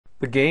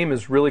The game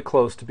is really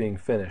close to being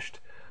finished,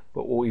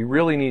 but what we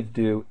really need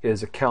to do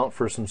is account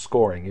for some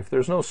scoring. If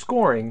there's no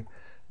scoring,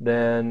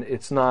 then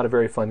it's not a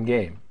very fun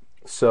game.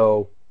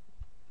 So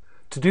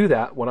to do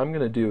that, what I'm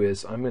going to do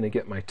is I'm going to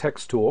get my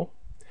text tool,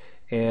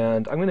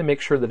 and I'm going to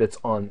make sure that it's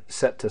on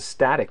set to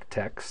static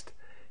text,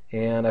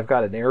 and I've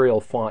got an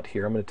Arial font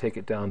here. I'm going to take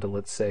it down to,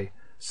 let's say,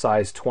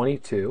 size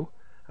 22.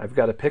 I've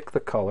got to pick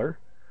the color.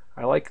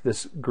 I like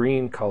this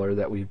green color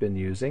that we've been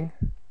using,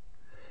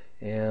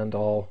 and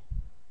I'll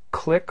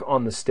click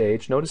on the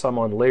stage. Notice I'm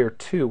on layer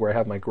 2 where I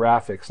have my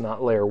graphics,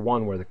 not layer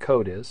 1 where the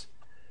code is.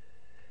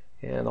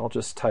 And I'll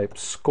just type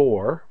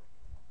score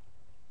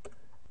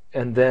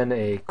and then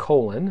a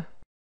colon.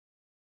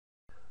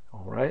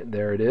 Alright,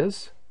 there it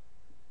is.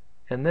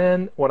 And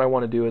then what I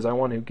want to do is I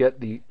want to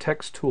get the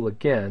text tool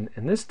again,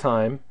 and this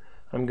time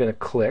I'm going to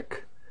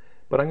click,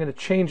 but I'm going to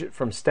change it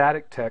from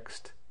static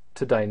text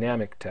to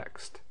dynamic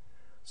text.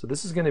 So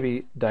this is going to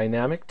be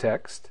dynamic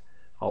text.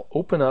 I'll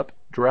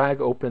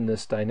drag open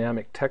this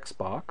dynamic text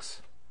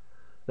box.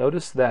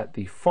 Notice that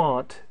the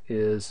font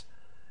is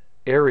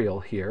Arial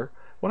here.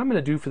 What I'm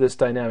going to do for this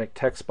dynamic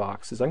text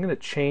box is I'm going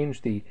to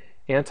change the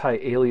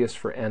anti-alias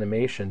for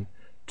animation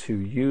to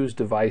use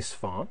device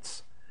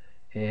fonts,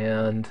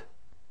 and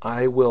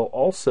I will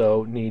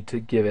also need to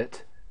give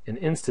it an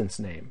instance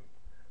name.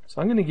 So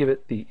I'm going to give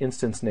it the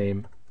instance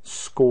name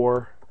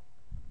score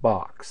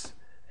box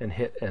and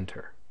hit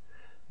enter.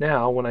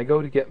 Now when I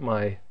go to get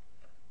my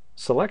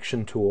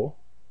selection tool,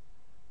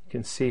 you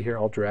can see here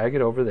I'll drag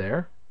it over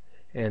there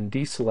and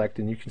deselect,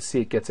 and you can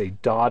see it gets a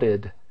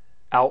dotted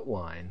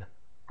outline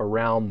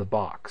around the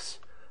box.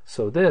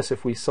 So this,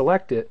 if we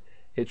select it,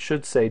 it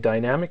should say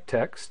dynamic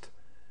text,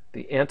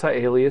 the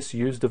anti-alias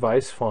use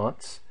device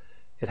fonts.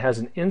 It has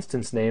an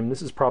instance name.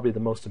 This is probably the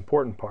most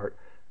important part,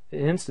 an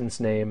instance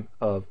name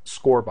of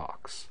score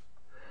box.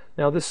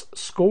 Now this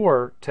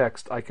score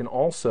text, I can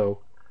also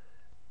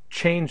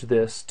change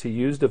this to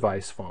use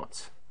device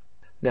fonts.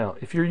 Now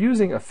if you're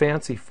using a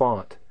fancy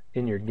font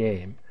in your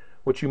game,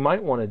 what you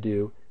might want to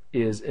do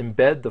is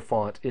embed the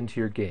font into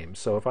your game.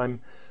 So if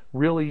I'm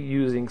really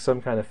using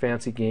some kind of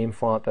fancy game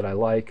font that I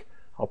like,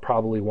 I'll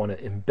probably want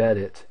to embed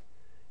it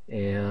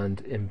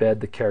and embed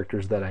the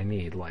characters that I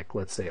need, like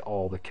let's say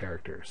all the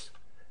characters,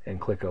 and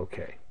click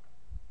OK.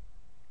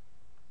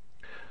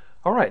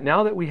 Alright,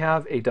 now that we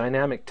have a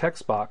dynamic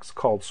text box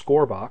called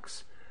score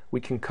box,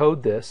 we can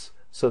code this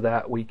so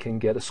that we can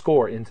get a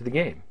score into the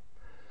game.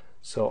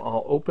 So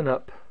I'll open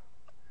up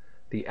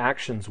the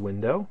actions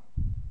window.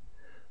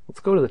 Let's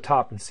go to the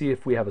top and see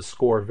if we have a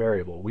score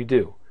variable. We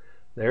do.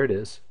 There it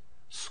is.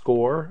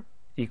 Score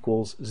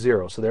equals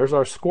 0. So there's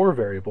our score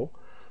variable.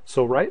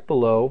 So right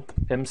below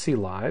MC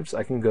Lives,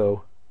 I can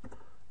go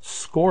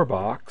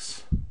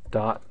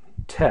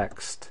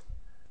scorebox.text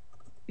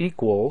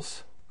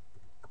equals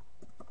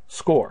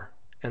score,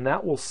 and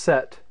that will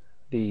set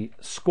the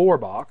score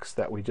box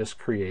that we just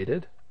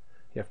created.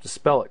 You have to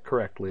spell it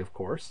correctly, of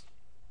course,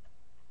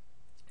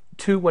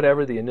 to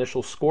whatever the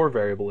initial score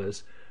variable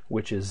is,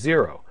 which is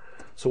 0.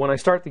 So when I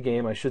start the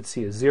game, I should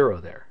see a 0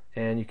 there,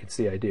 and you can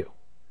see I do.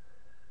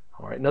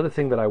 Alright, another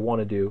thing that I want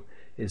to do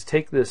is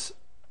take this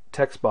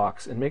text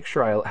box and make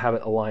sure I have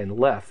it aligned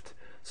left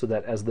so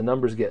that as the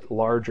numbers get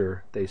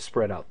larger, they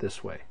spread out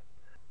this way.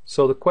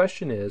 So the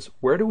question is,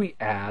 where do we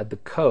add the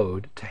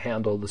code to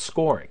handle the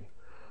scoring?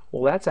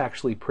 Well, that's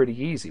actually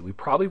pretty easy. We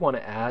probably want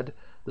to add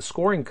the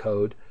scoring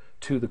code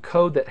to the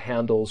code that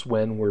handles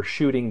when we're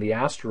shooting the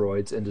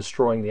asteroids and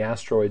destroying the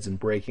asteroids and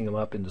breaking them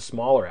up into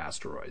smaller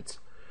asteroids.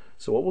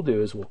 So what we'll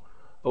do is we'll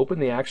open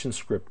the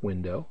ActionScript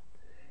window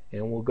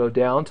and we'll go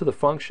down to the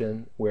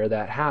function where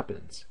that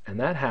happens, and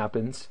that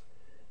happens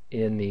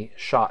in the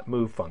shot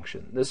move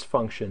function. This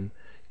function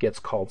gets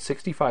called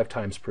 65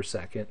 times per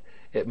second.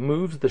 It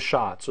moves the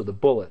shots or the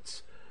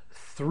bullets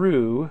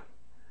through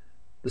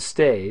the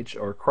stage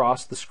or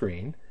across the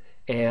screen,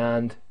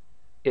 and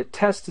it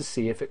tests to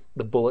see if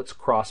the bullets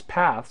cross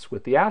paths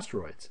with the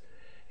asteroids.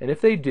 And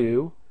if they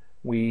do,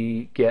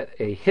 we get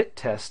a hit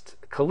test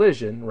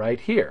collision right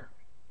here.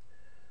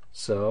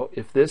 So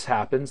if this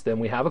happens, then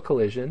we have a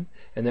collision,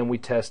 and then we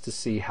test to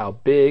see how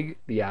big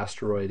the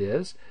asteroid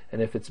is,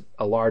 and if it's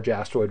a large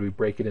asteroid, we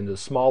break it into a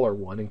smaller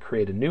one and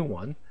create a new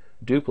one,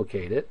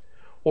 duplicate it,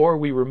 or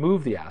we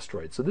remove the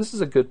asteroid. So this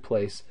is a good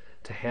place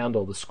to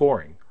handle the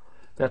scoring.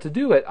 Now to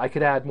do it, I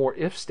could add more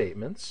if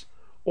statements,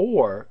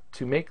 or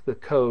to make the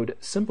code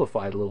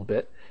simplified a little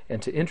bit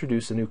and to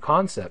introduce a new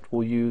concept,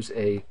 we'll use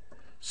a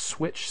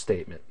switch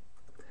statement.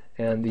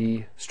 And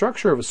the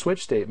structure of a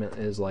switch statement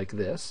is like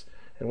this.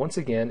 And once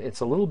again, it's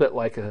a little bit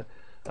like a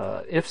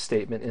if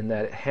statement in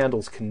that it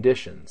handles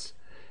conditions.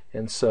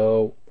 And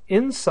so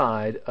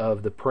inside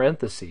of the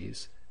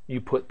parentheses,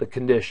 you put the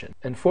condition.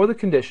 And for the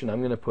condition, I'm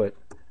going to put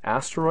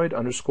asteroid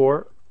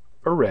underscore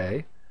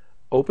array,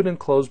 open and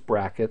close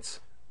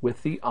brackets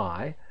with the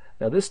I.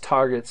 Now this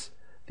targets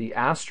the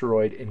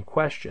asteroid in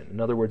question.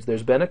 In other words,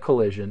 there's been a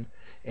collision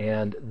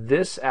and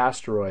this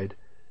asteroid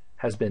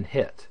has been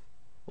hit.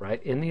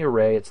 Right? In the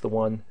array, it's the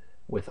one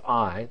with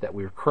I that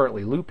we're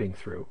currently looping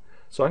through.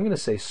 So I'm going to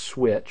say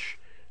switch,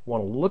 We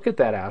want to look at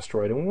that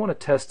asteroid and we want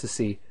to test to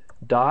see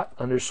dot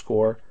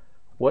underscore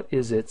what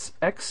is its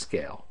X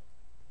scale.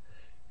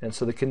 And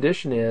so the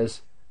condition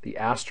is the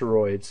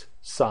asteroid's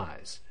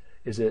size.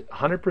 Is it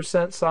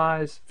 100%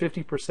 size,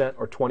 50%,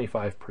 or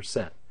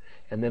 25%?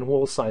 And then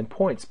we'll assign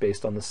points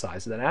based on the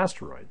size of that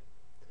asteroid.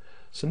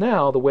 So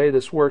now the way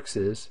this works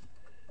is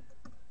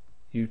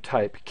you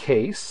type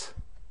case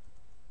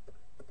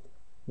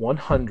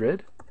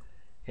 100,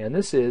 and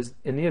this is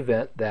in the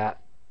event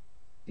that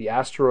the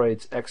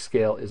asteroid's X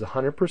scale is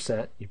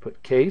 100%. You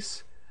put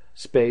case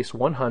space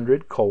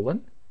 100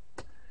 colon,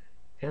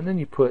 and then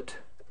you put,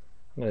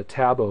 I'm going to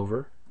tab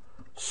over,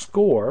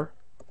 score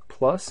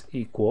plus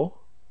equal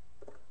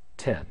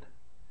 10.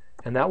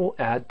 And that will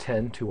add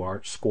 10 to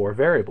our score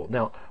variable.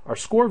 Now, our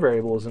score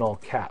variable is in all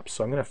caps,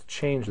 so I'm going to have to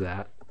change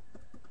that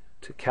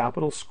to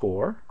capital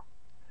score.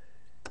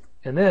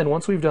 And then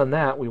once we've done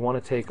that, we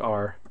want to take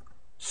our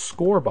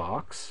score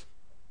box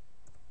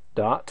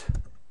dot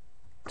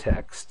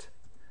text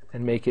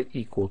and make it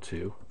equal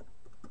to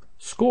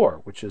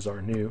score, which is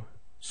our new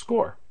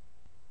score.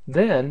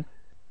 Then,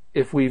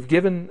 if we've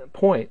given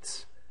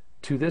points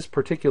to this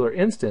particular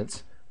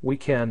instance, we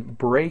can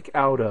break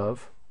out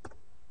of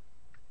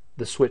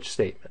the switch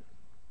statement.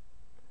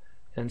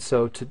 And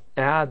so to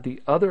add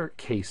the other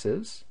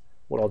cases,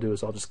 what I'll do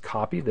is I'll just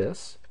copy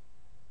this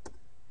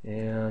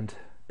and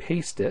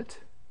paste it,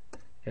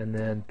 and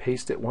then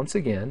paste it once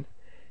again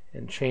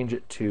and change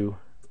it to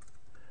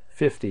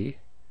 50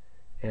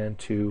 and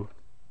to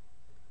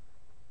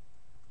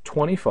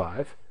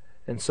 25.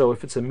 And so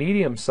if it's a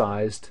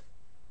medium-sized,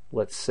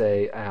 let's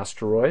say,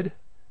 asteroid,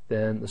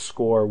 then the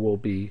score will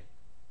be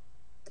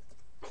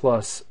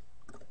plus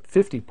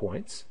 50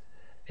 points.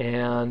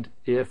 And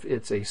if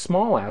it's a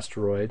small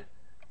asteroid,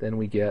 then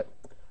we get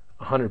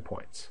 100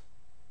 points.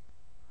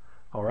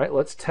 All right,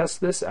 let's test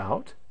this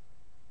out.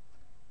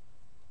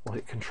 We'll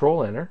hit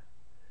Control Enter,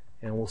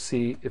 and we'll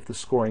see if the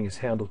scoring is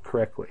handled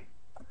correctly.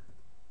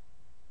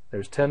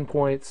 There's 10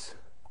 points,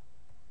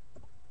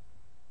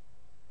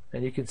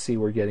 and you can see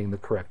we're getting the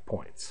correct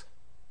points.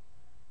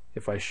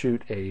 If I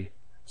shoot a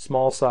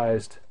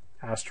small-sized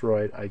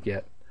asteroid, I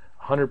get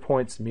 100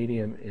 points.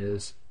 Medium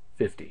is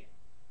 50.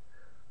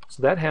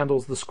 So that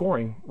handles the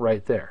scoring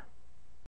right there.